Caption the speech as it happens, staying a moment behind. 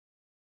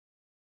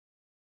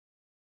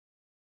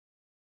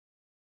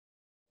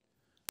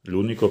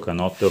L'unico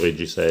canotto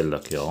reggisella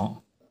che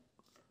ho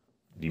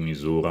di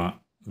misura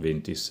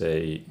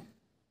 26,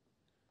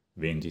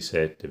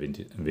 27,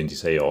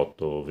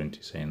 26,8,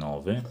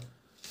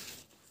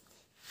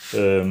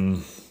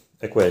 26,9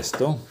 è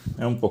questo,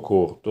 è un po'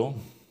 corto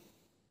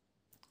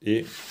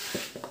e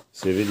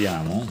se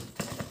vediamo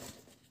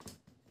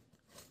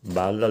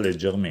balla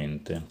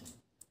leggermente,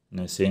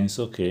 nel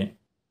senso che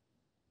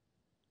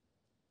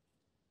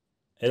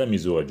è la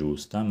misura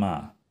giusta,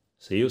 ma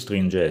se io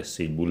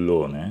stringessi il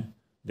bullone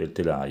del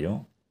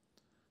telaio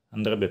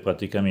andrebbe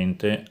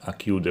praticamente a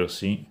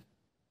chiudersi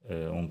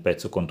un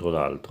pezzo contro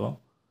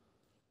l'altro,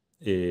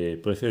 e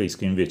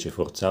preferisco invece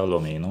forzarlo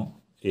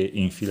meno e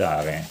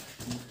infilare,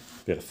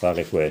 per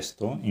fare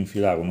questo,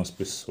 infilare uno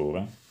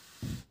spessore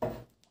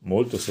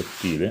molto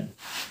sottile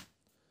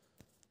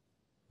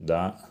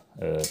da,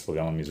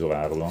 proviamo a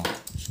misurarlo,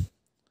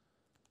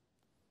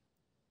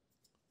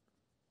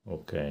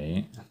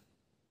 ok,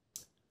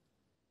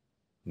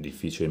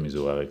 difficile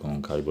misurare con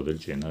un calibro del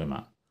genere,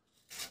 ma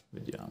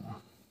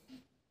vediamo,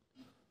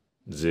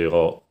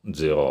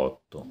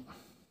 0,08,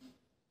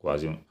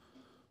 quasi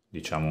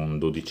diciamo un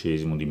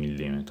dodicesimo di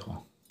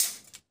millimetro.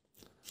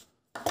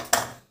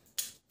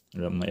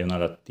 È una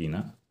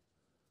lattina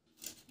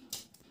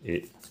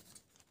e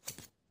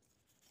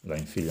la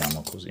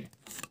infiliamo così.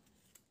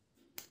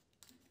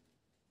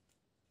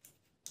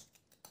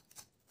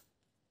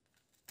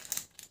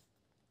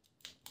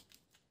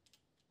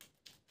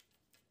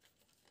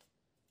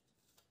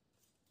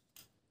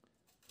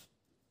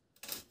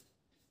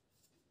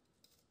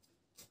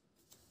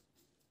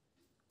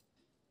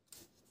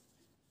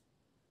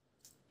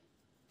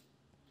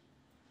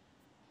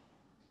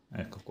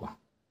 Ecco qua.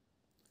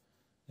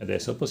 E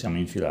adesso possiamo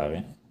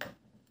infilare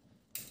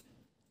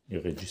il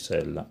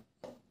reggisella.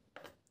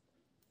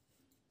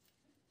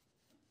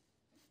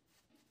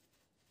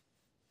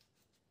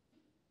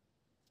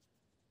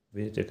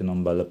 Vedete che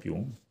non balla più?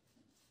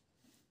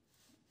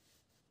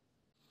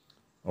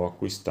 Ho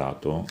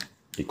acquistato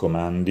i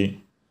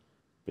comandi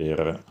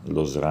per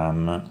lo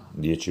SRAM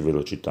 10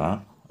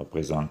 velocità, ho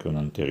preso anche un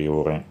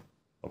anteriore,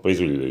 ho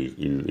preso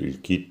il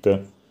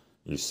kit,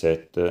 il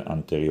set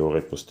anteriore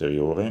e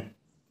posteriore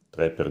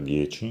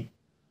 3x10,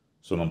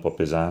 sono un po'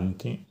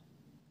 pesanti,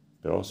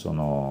 però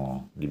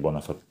sono di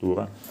buona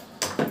fattura,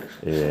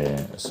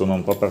 e sono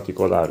un po'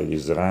 particolari gli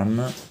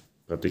SRAM,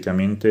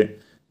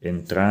 praticamente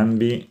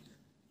entrambi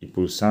i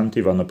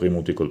pulsanti vanno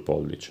premuti col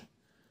pollice,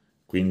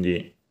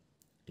 quindi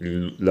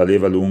la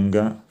leva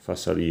lunga fa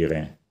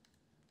salire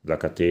la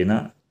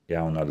catena e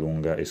ha una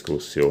lunga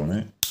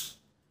escursione,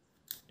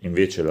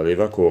 invece la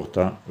leva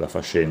corta la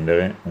fa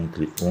scendere un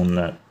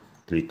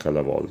clic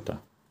alla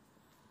volta.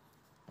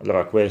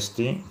 Allora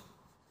questi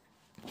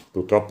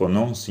purtroppo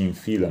non si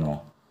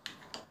infilano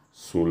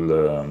sul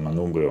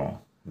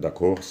manubrio da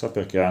corsa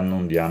perché hanno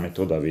un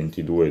diametro da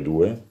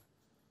 22,2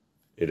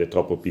 ed è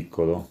troppo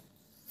piccolo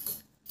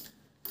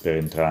per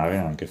entrare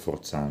anche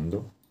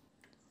forzando.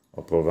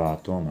 Ho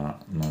provato ma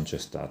non c'è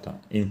stata.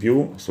 In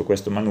più su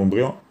questo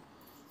manubrio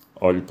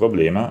ho il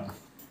problema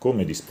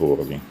come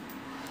disporli.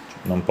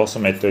 Non posso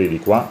metterli di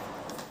qua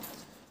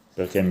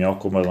perché mi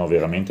occupano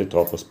veramente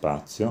troppo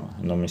spazio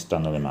e non mi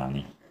stanno le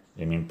mani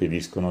e mi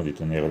impediscono di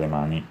tenere le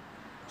mani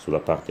sulla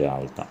parte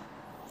alta.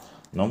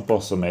 Non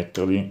posso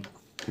metterli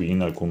qui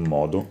in alcun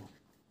modo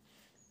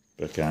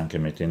perché anche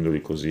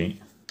mettendoli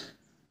così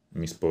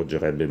mi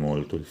sporgerebbe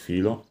molto il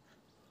filo.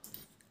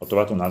 Ho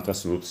trovato un'altra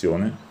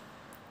soluzione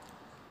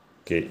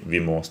che vi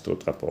mostro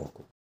tra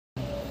poco.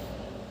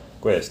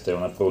 Questa è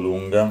una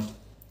prolunga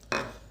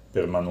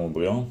per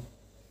manubrio,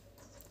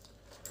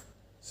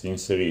 si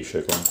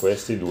inserisce con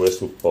questi due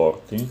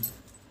supporti,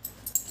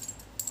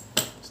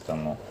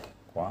 stanno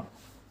qua,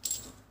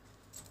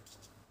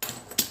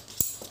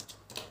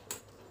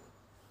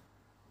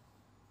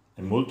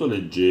 è molto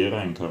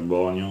leggera, in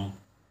carbonio,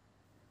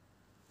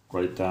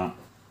 qualità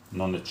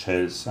non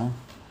eccelsa.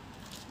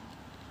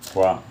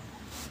 Qua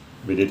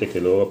vedete che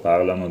loro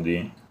parlano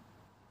di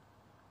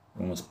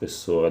uno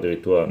spessore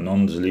addirittura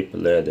non slip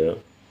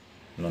leather,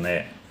 non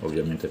è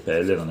ovviamente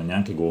pelle, non è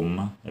neanche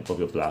gomma, è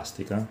proprio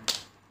plastica,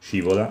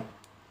 scivola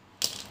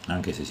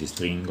anche se si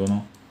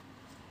stringono,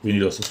 quindi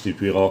lo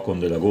sostituirò con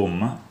della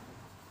gomma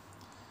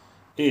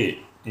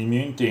e il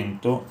mio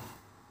intento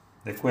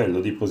è quello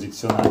di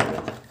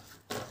posizionare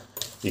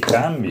i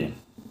cambi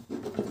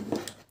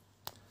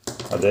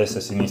a destra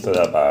e a sinistra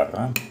della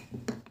barra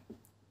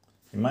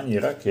in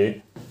maniera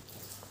che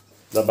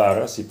la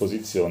barra si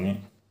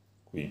posizioni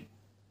qui.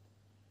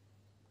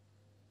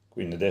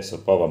 Quindi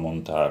adesso provo a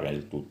montare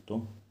il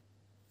tutto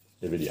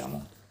e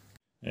vediamo.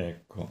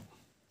 Ecco,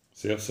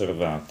 se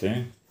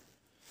osservate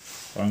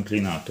ho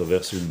inclinato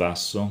verso il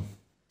basso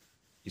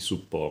i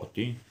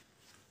supporti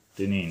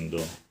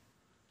tenendo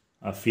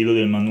a filo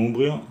del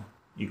manubrio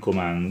i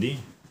comandi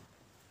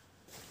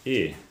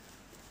e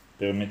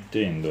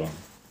permettendo,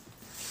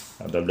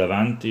 dal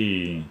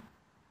davanti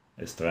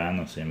è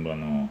strano,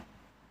 sembrano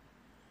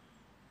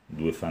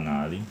due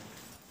fanali,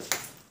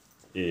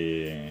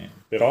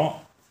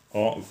 però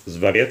ho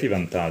svariati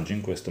vantaggi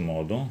in questo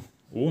modo.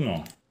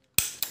 Uno,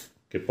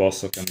 che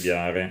posso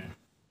cambiare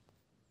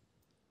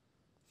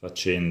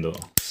facendo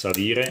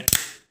salire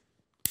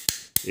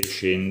e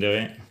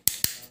scendere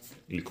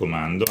il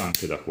comando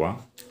anche da qua.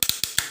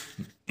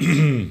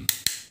 In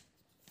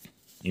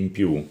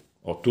più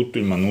ho tutto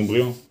il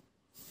manubrio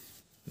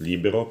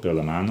libero per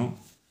la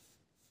mano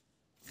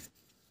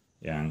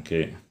e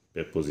anche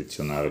per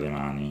posizionare le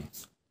mani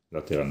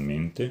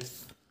lateralmente.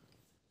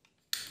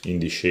 In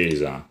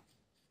discesa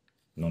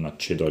non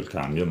accedo al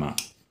cambio, ma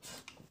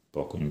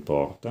poco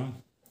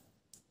importa.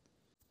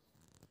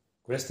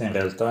 Questa in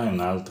realtà è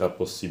un'altra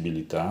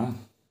possibilità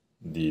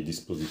di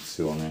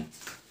disposizione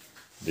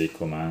dei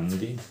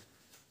comandi,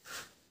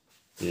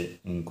 e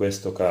in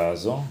questo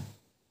caso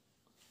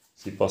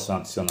si possono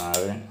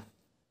azionare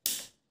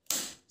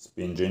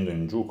spingendo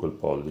in giù col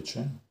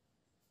pollice,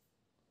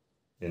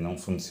 e non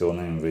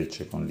funziona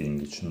invece con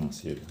l'indice, non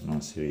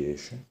si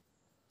riesce.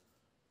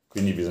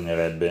 Quindi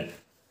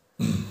bisognerebbe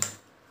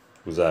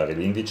usare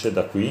l'indice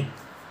da qui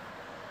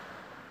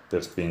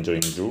per spingere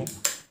in giù,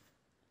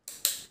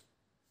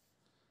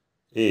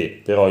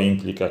 e però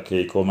implica che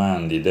i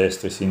comandi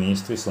destri e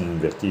sinistri sono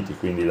invertiti,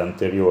 quindi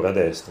l'anteriore a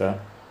destra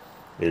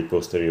e il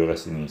posteriore a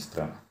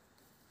sinistra.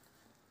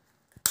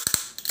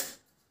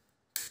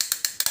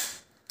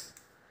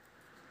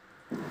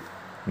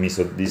 Mi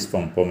soddisfa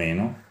un po'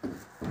 meno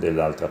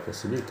dell'altra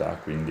possibilità,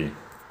 quindi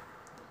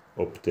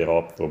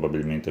opterò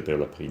probabilmente per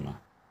la prima.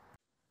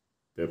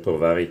 Per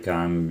provare i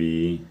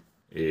cambi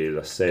e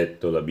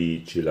l'assetto, la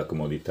bici, la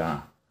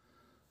comodità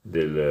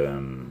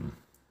delle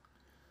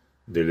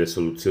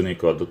soluzioni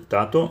che ho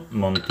adottato,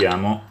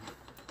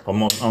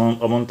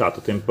 ho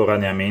montato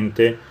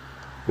temporaneamente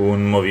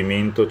un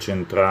movimento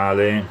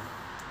centrale,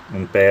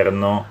 un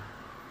perno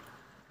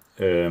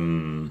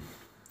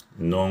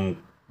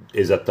non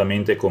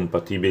esattamente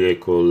compatibile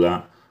con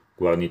la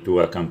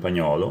guarnitura a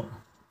campagnolo,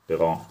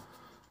 però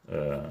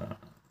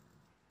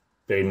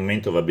per il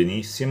momento va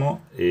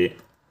benissimo e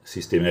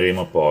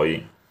sistemeremo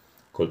poi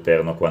col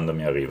perno quando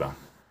mi arriva.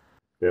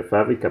 Per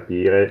farvi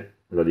capire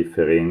la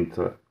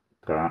differenza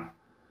tra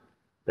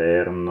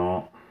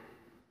perno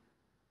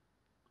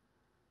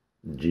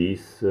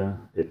GIS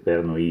e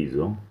perno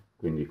ISO,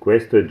 quindi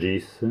questo è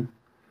GIS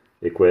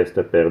e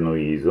questo è perno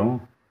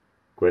ISO.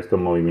 Questo è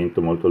un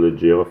movimento molto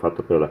leggero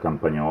fatto per la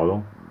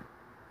campagnolo,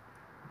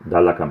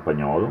 dalla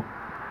campagnolo,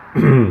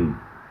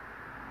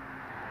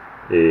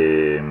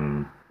 e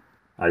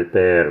al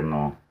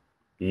perno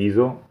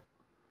ISO,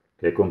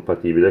 che è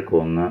compatibile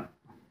con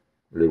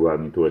le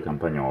guarniture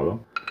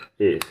campagnolo,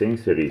 e se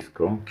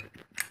inserisco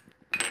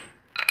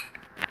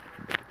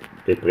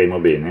e premo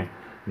bene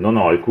non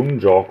ho alcun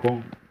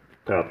gioco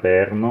tra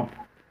perno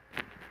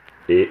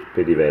e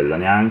pedivella,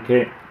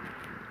 neanche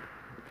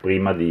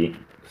prima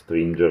di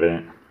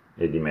stringere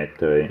e di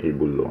mettere il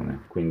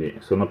bullone, quindi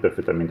sono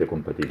perfettamente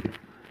compatibili.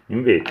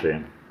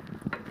 Invece,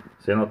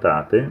 se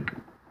notate,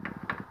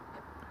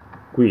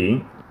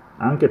 qui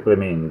anche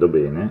premendo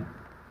bene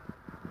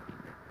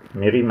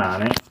mi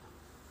rimane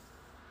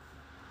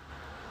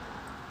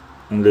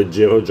un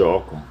leggero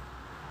gioco.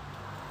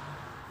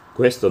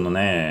 Questo non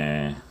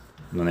è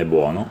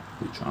buono,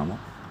 diciamo,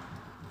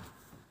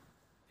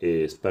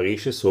 e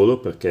sparisce solo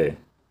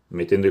perché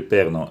mettendo il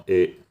perno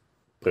e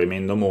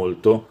premendo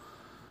molto,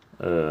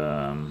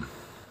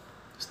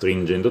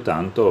 stringendo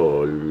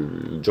tanto,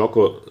 il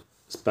gioco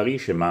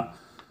sparisce, ma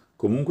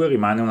comunque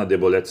rimane una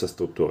debolezza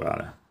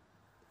strutturale.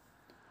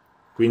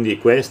 Quindi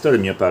questo è il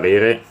mio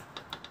parere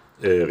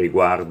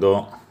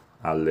riguardo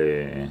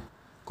alle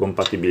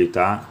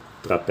compatibilità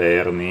tra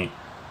perni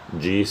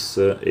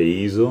GIS e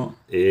ISO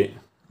e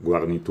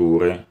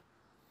guarniture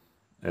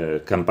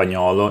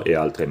campagnolo e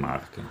altre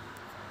marche.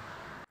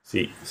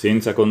 Sì,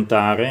 senza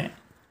contare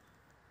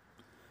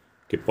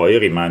che poi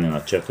rimane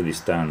una certa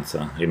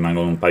distanza,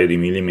 rimangono un paio di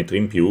millimetri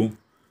in più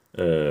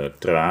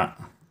tra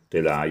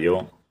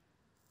telaio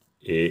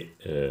e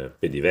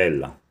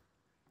pedivella,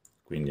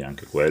 quindi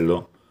anche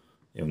quello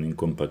è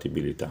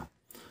un'incompatibilità.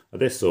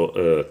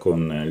 Adesso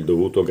con il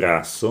dovuto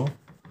grasso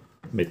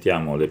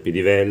mettiamo le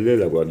pedivelle,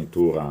 la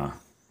guarnitura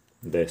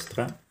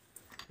destra,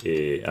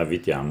 e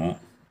avvitiamo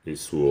il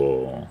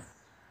suo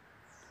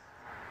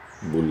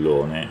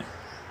bullone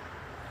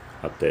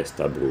a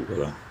testa a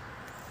brugola.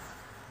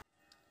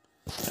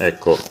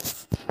 Ecco,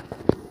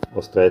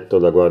 ho stretto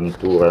la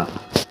guarnitura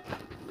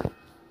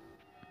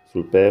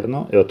sul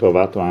perno e ho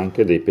trovato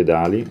anche dei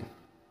pedali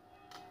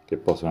che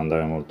possono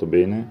andare molto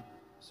bene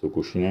su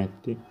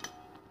cuscinetti.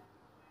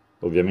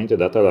 Ovviamente,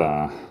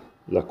 data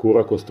la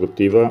cura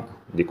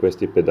costruttiva di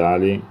questi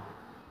pedali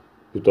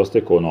piuttosto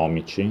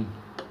economici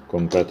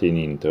comprati in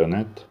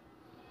internet,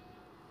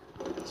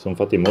 sono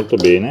fatti molto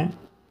bene,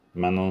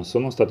 ma non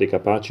sono stati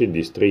capaci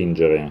di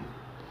stringere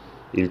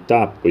il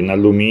tappo in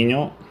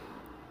alluminio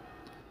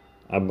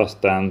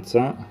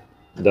abbastanza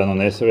da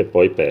non essere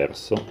poi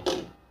perso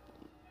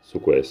su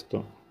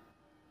questo,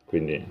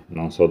 quindi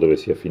non so dove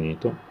sia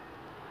finito,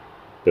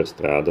 per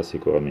strada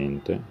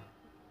sicuramente,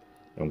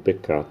 è un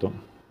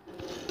peccato.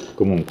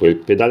 Comunque il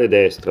pedale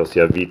destro si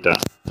avvita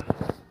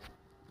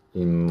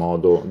in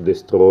modo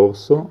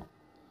destrorso,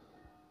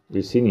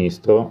 il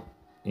sinistro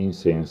in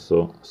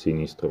senso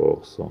sinistro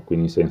orso,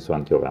 quindi in senso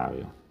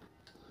antiorario.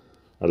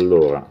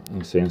 Allora,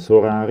 in senso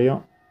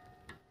orario,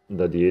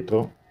 da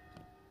dietro,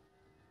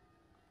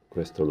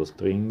 questo lo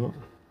stringo,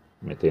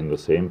 mettendo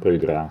sempre il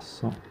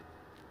grasso.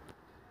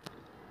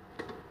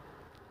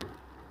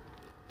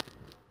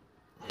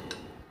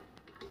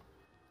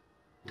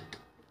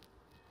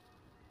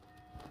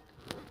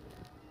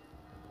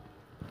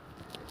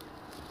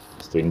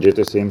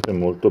 Stringete sempre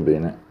molto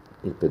bene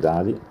i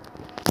pedali.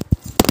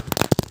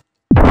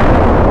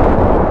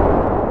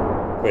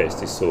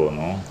 Questi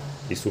sono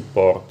i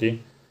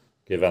supporti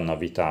che vanno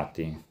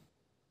avvitati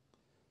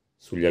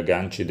sugli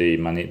agganci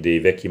dei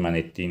vecchi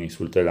manettini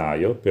sul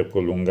telaio per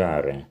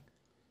prolungare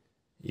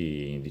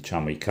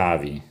diciamo, i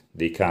cavi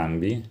dei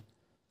cambi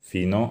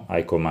fino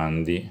ai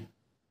comandi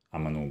a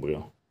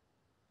manubrio.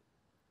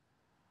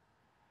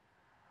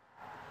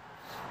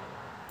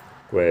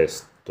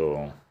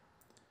 Questo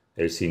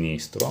è il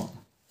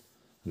sinistro,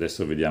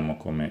 adesso vediamo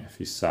come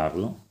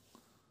fissarlo.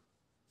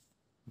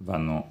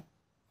 Vanno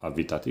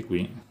avvitati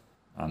qui,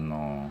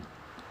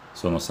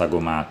 sono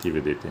sagomati,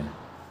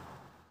 vedete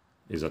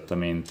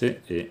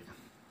esattamente, e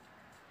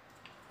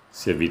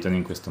si avvitano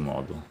in questo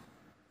modo.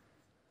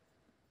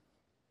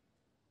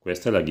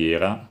 Questa è la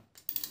ghiera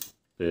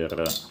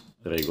per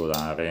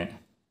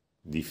regolare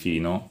di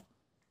fino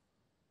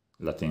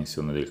la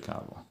tensione del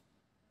cavo,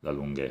 la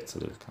lunghezza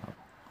del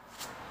cavo.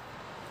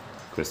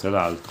 Questo è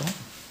l'altro.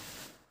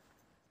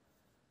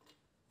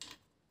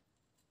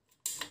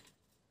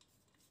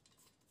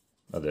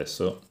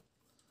 Adesso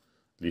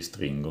li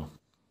stringo.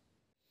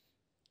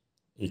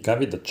 I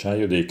cavi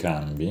d'acciaio dei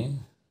cambi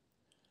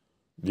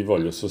li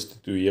voglio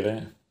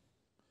sostituire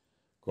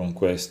con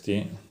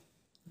questi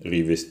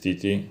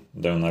rivestiti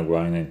da una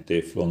guaina in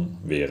teflon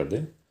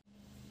verde.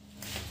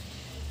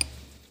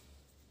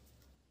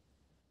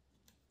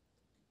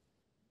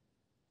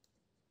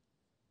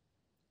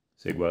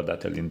 Se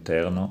guardate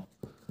all'interno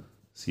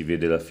si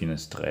vede la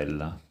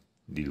finestrella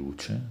di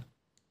luce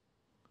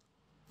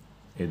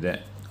ed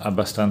è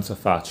abbastanza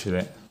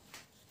facile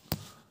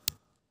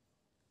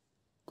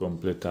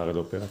completare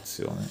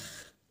l'operazione.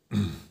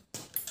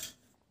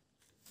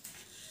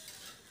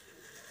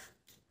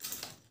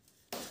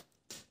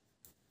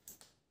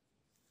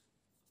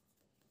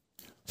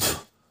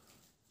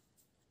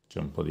 C'è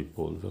un po' di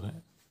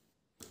polvere,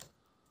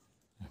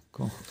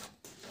 ecco.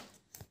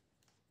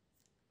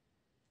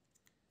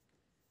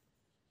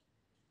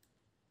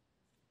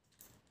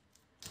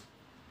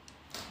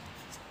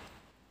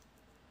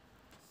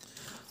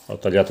 Ho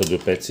tagliato 2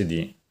 pezzi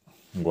di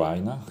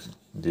guaina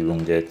di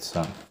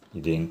lunghezza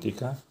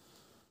identica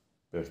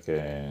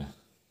perché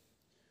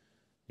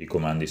i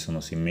comandi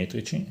sono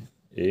simmetrici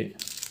e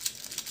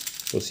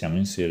possiamo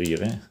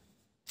inserire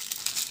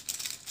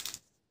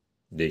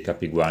dei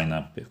capi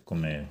guaina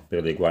come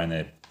per le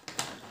guaine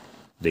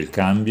del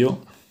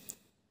cambio.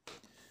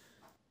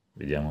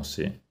 Vediamo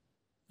se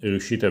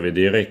riuscite a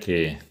vedere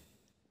che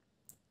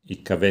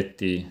i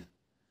cavetti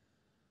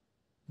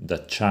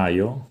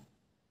d'acciaio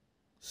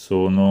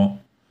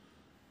sono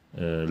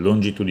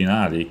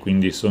longitudinali,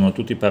 quindi sono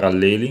tutti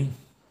paralleli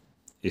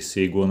e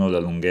seguono la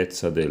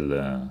lunghezza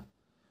del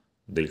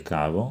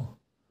cavo,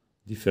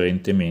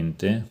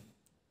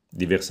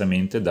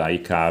 diversamente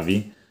dai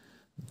cavi,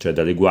 cioè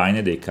dalle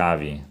guaine dei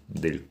cavi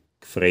del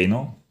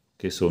freno,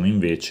 che sono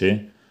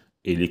invece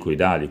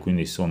elicoidali,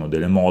 quindi sono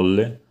delle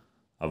molle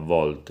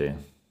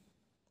avvolte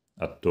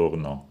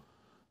attorno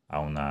a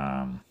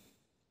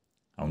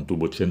un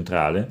tubo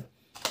centrale,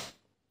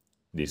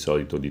 di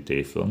solito di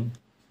teflon,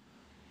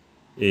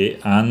 e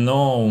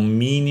hanno un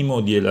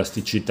minimo di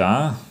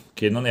elasticità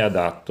che non è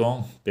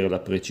adatto per la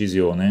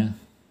precisione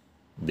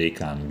dei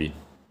cambi.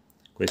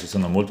 Questi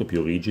sono molto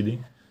più rigidi,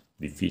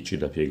 difficili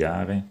da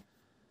piegare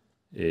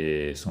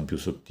e sono più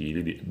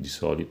sottili di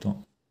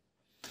solito.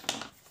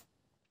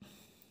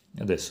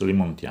 Adesso li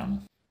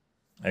montiamo.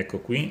 Ecco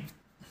qui,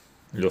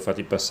 li ho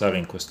fatti passare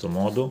in questo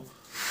modo,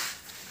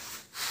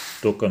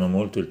 toccano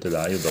molto il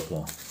telaio,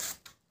 dopo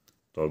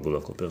tolgo la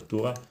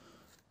copertura.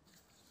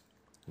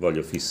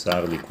 Voglio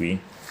fissarli qui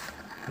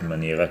in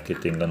maniera che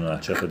tengano una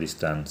certa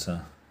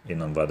distanza e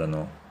non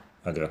vadano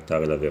a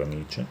grattare la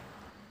vernice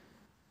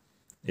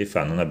e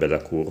fanno una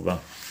bella curva.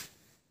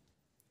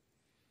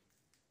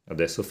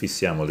 Adesso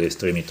fissiamo le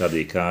estremità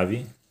dei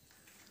cavi,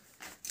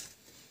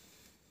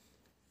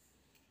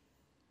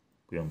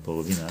 qui è un po'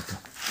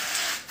 rovinata,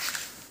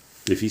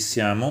 le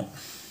fissiamo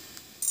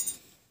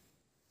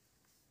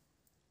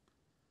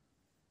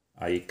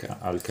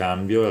al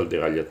cambio e al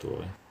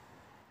deragliatore,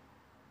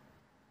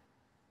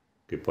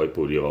 che poi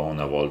pulirò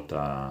una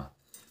volta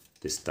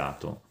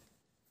testato.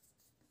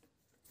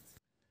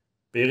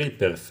 Per il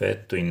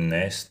perfetto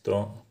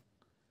innesto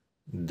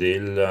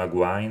della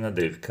guaina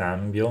del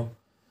cambio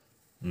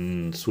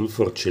sul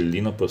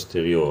forcellino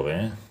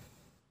posteriore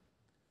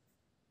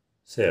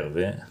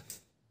serve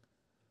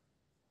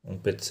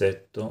un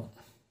pezzetto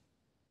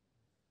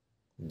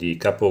di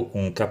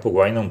un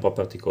capoguaina un po'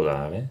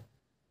 particolare,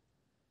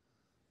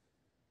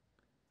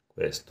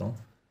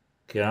 questo,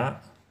 che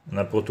ha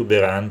una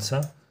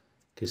protuberanza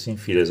che si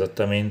infila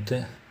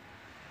esattamente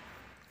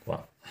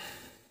qua,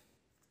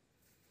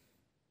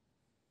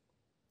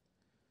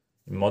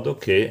 in modo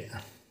che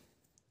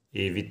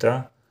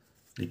evita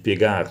il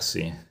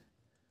piegarsi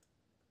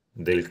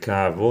del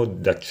cavo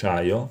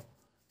d'acciaio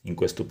in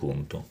questo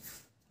punto.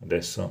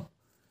 Adesso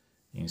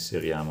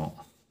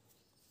inseriamo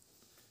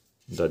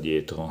da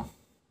dietro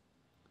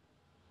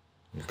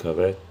il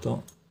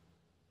cavetto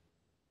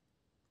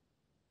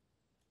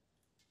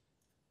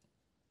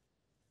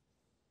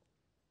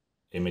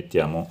e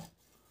mettiamo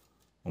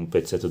un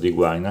pezzetto di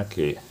guaina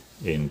che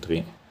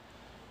entri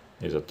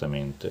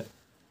esattamente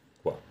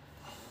qua.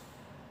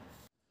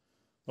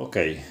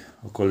 Ok,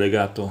 ho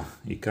collegato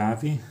i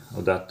cavi,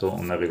 ho dato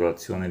una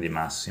regolazione di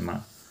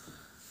massima.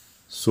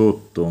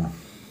 Sotto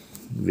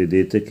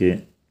vedete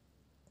che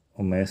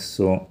ho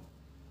messo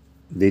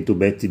dei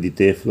tubetti di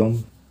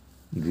Teflon,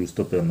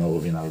 giusto per non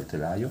rovinare il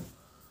telaio.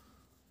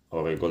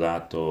 Ho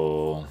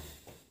regolato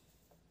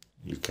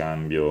il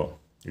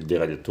cambio, il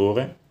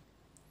deragliatore,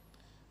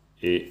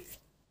 e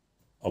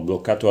ho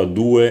bloccato a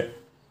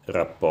 2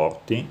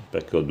 rapporti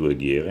perché ho 2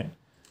 ghiere,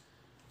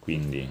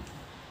 quindi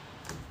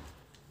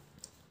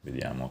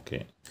vediamo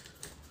che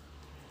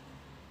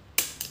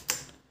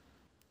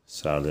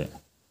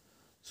sale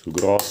sul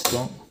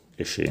grosso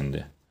e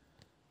scende,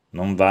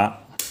 non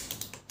va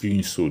più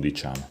in su,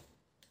 diciamo.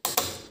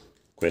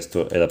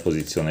 Questa è la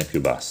posizione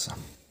più bassa.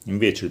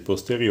 Invece il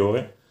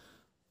posteriore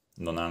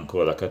non ha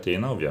ancora la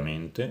catena,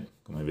 ovviamente,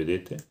 come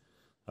vedete,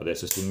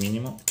 adesso è sul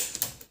minimo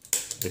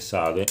e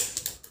sale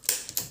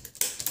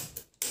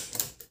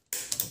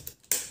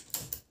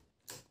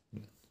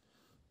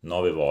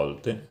 9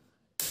 volte,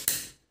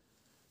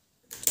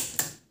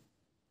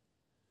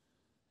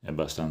 è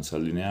abbastanza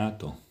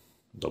allineato,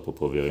 dopo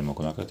proveremo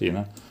con la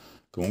catena.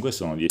 Comunque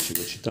sono 10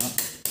 velocità,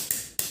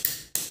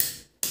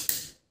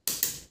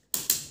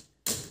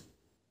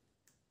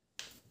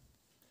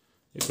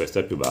 e questa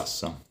è più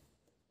bassa.